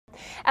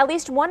At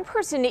least one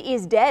person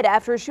is dead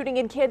after a shooting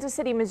in Kansas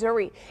City,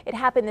 Missouri. It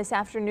happened this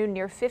afternoon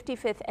near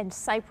 55th and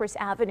Cypress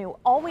Avenue.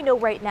 All we know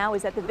right now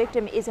is that the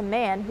victim is a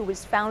man who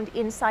was found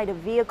inside a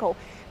vehicle.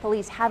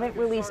 Police haven't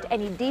released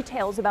any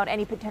details about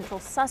any potential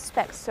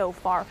suspects so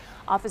far.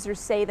 Officers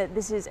say that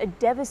this is a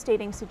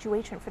devastating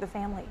situation for the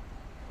family.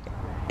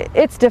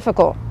 It's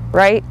difficult,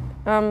 right?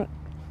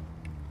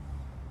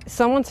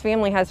 Someone's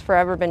family has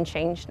forever been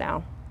changed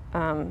now.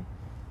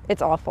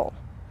 It's awful.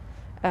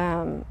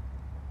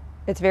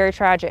 It's very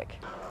tragic.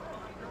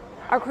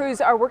 Our crews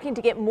are working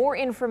to get more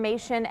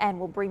information and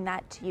we'll bring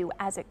that to you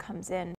as it comes in.